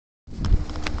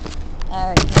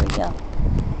Alright, here we go.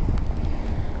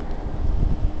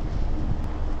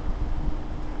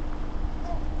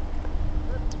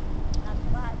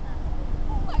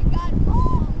 Oh my God,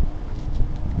 Mom!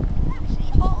 There's actually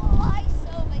whole ice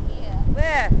over here.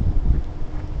 Where?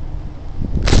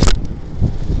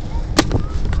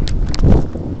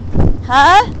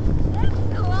 Huh? That's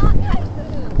the rock I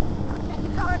threw.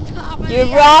 It's on top of Your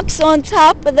the rock's on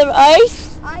top of the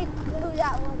ice? I threw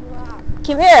that one rock.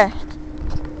 Come here.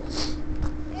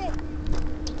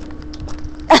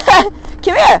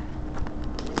 Come here.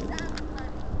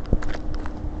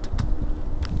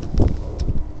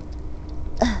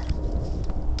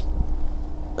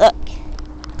 Look.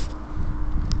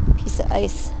 Piece of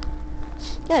ice.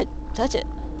 Yeah, touch it.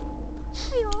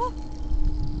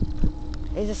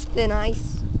 Is this thin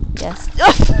ice? Yes.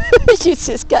 You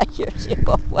just got your shoe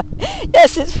away.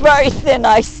 Yes, it's very thin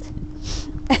ice.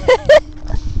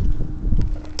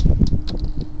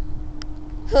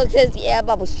 Look, there's the air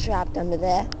bubbles trapped under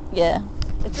there. Yeah.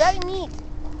 It's very neat.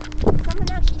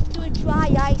 Someone actually threw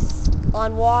dry ice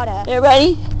on water. You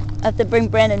ready? I have to bring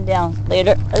Brandon down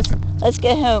later. Let's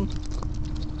get home.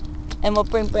 And we'll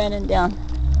bring Brandon down.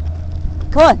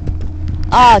 Come on.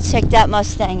 Oh, check that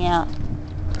Mustang out.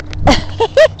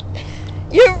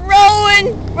 You're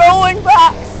rolling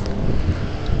rocks.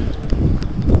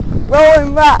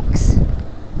 Rolling rocks.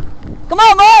 Come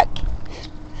on, Mark.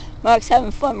 Mark's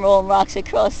having fun rolling rocks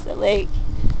across the lake.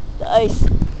 The ice.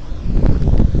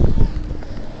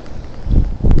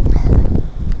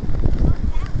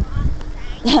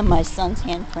 My son's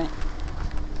handprint.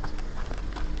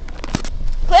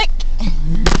 Click.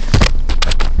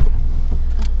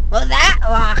 Well, that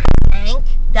rock sank.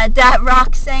 That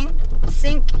rock sink.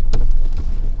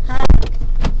 Huh?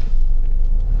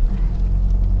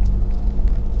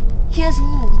 Here's a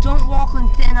rule. Don't walk on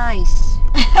thin ice.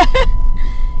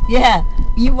 Yeah,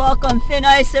 you walk on thin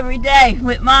ice every day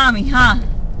with mommy, huh?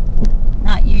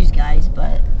 Not you guys,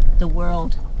 but the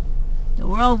world. The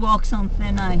world walks on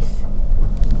thin ice.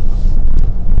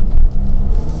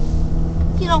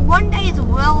 You know, one day the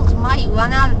world might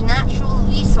run out of natural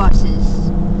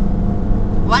resources.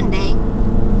 One day.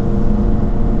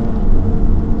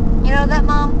 You know that,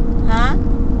 Mom? Huh?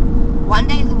 One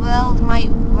day the world might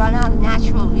run out of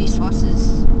natural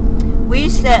resources.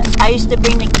 I used to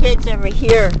bring the kids over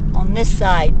here on this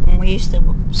side, and we used to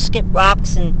skip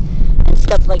rocks and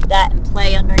stuff like that and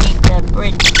play underneath the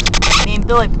bridge. Me and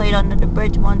Billy played under the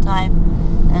bridge one time,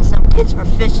 and some kids were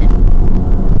fishing,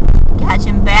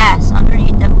 catching bass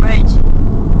underneath the bridge.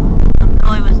 When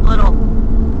Billy was little.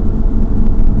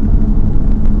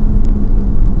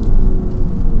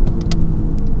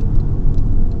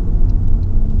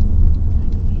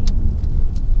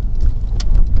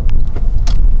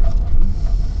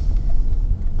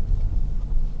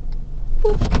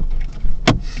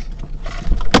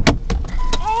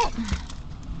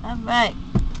 Alright,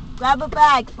 grab a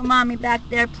bag for mommy back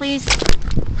there, please.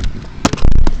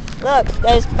 Look,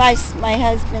 there's my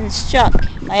husband's truck,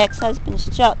 my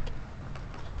ex-husband's truck.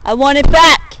 I want it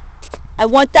back. I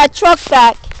want that truck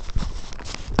back.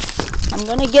 I'm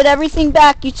gonna get everything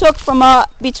back you took from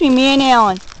between me and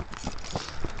Alan.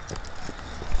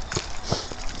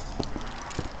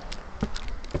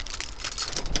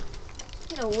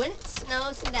 You know, when it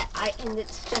snows and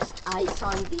it's just ice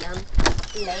on the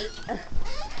lake.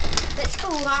 Let's go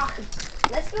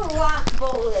rock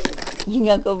bowling. You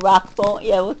gonna go rock bowling?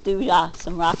 Yeah, we'll do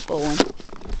some rock bowling.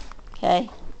 Okay.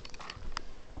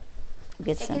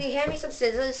 Get Hey, some. can you hand me some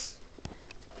scissors?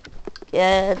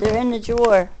 Yeah, they're in the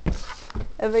drawer.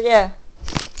 Over there.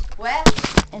 Where?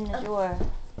 In the drawer.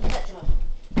 That drawer.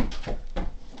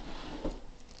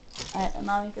 Alright,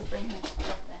 mommy could bring her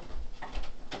stuff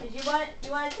in. Did you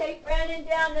want to take Brandon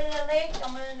down to the lake?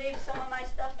 I'm gonna leave some of my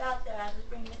stuff out there. I'll just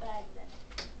bring the bags in.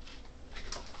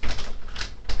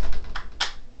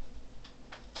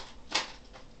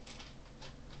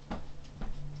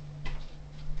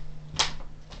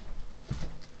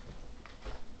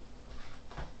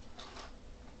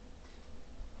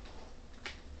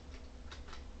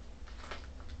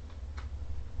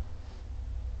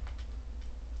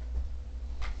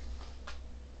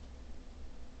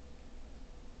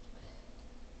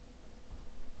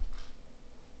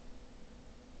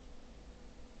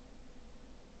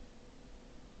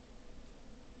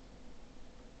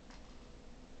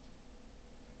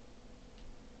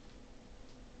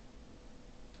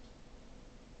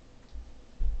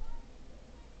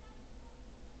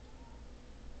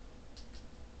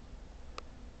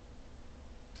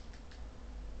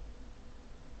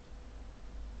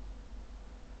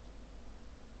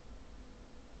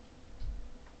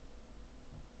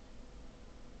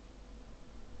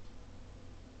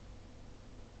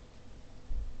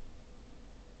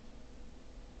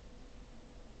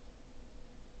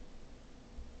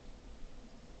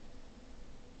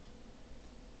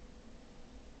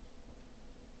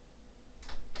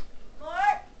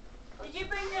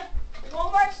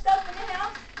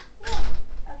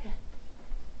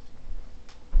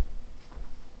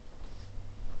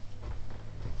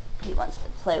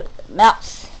 play with the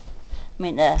mouse. I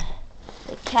mean the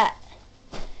cat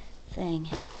thing.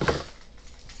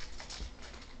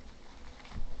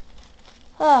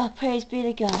 Oh, praise be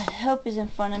to God. Hope is in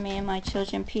front of me and my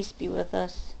children. Peace be with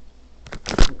us.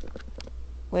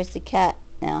 Where's the cat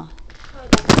now?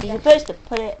 You're supposed to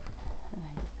put it...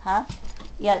 Huh?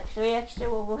 You got 3 extra?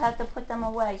 Well, we'll have to put them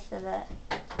away so that...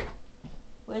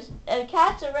 Where's... The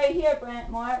cats are right here,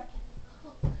 Mark.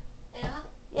 Yeah?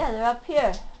 Yeah, they're up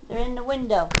here. They're in the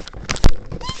window.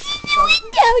 This is in the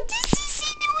window! This is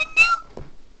in the window!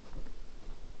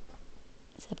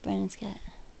 Is that Brandon's cat?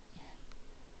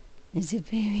 Yeah. Is it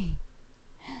baby?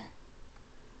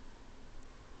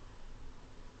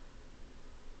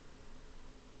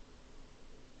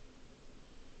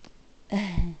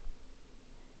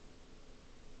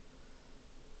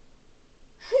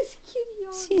 This kitty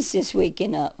on. She's just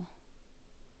waking up.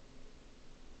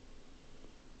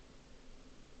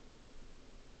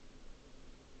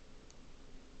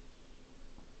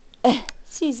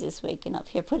 She's just waking up.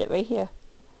 Here, put it right here.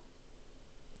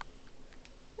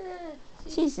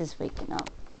 She's just waking up.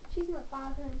 She's not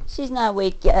bothering. She's not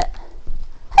awake yet.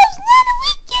 She's not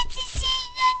awake yet to see.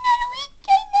 Not awake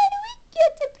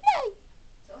yet to play.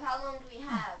 So how long do we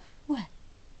have? What?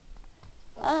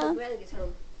 Until Brandon gets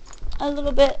home. A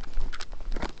little bit.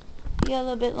 Yeah, a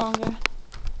little bit longer.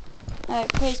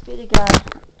 Alright, praise be to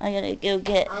God. I gotta go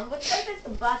get... What time does the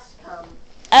bus come?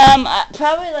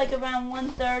 Probably like around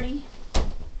 1:30.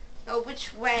 Oh,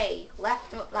 which way?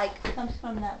 Left or like Comes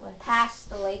from that way. past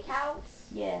the lake house?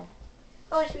 Yeah.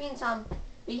 Oh, which means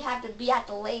we have to be at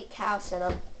the lake house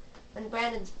and when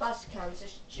Brandon's bus comes,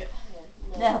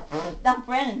 No, not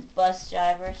Brennan's bus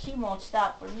driver. She won't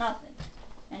stop for nothing.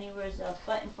 Anywhere's in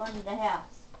front of the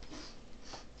house.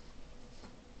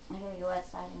 I gotta go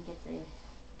outside and get the...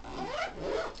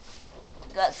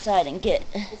 Go outside and get...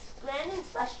 Is Brandon's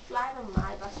bus driver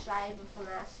my bus driver from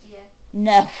last year?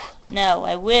 No,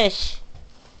 I wish.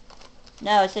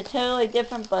 No, it's a totally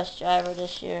different bus driver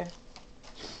this year.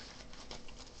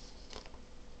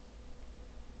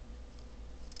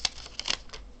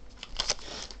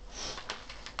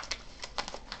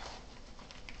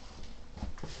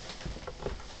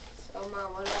 So,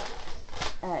 Mom,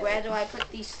 Right. where do I put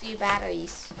these 3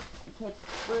 batteries? Okay,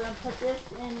 we're gonna put this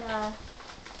in,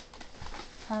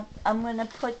 I'm gonna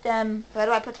put them... Where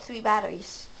do I put 3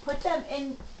 batteries? Put them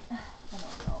in... I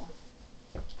don't know.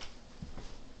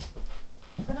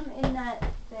 Put them in that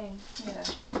thing here.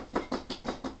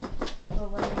 Or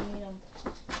when you need them.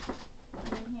 Put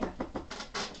them in here.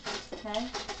 Okay?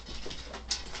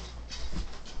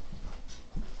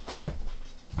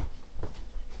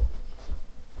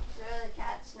 Where are the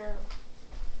cats now?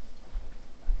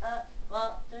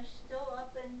 Well, they're still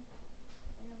up in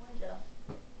the window.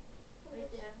 Right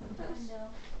there, in the window.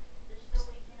 They're still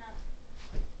waking up.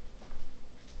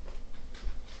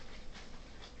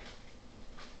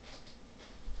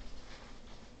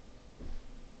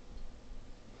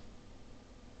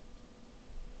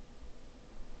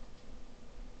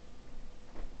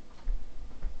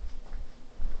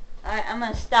 Alright, I'm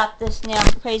going to stop this now.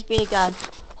 Praise be to God.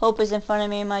 Hope is in front of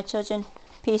me and my children.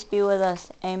 Peace be with us.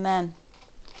 Amen.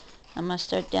 I'm going to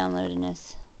start downloading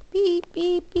this. Beep,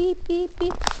 beep, beep, beep,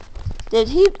 beep. Did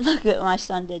he... Look at what my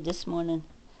son did this morning.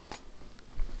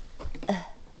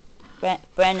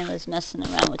 Brandon was messing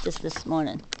around with this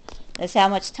morning. That's how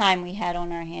much time we had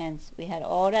on our hands. We had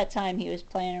all that time he was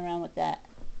playing around with that.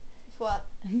 What?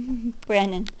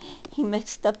 Brandon, he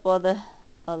mixed up all the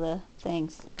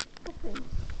things.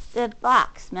 The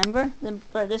box, remember?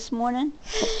 For this morning?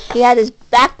 He had his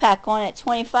backpack on at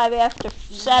 25 after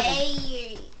 7.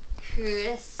 Merry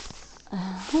Christmas.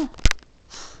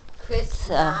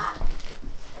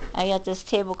 I got this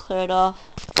table cleared off.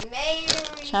 Merry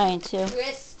Trying to.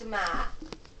 Christmas.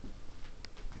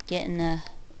 Getting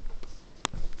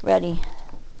ready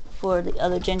for the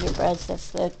other gingerbreads.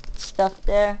 That's the stuff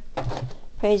there.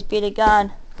 Praise be to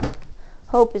God.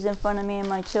 Hope is in front of me and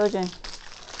my children.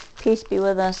 Peace be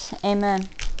with us. Amen.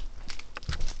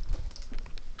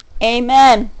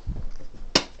 Amen.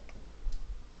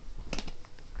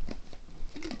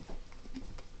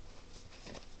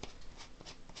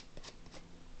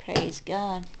 Praise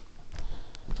God.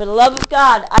 For the love of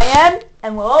God, I am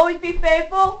and will always be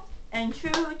faithful and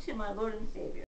true to my Lord and Savior.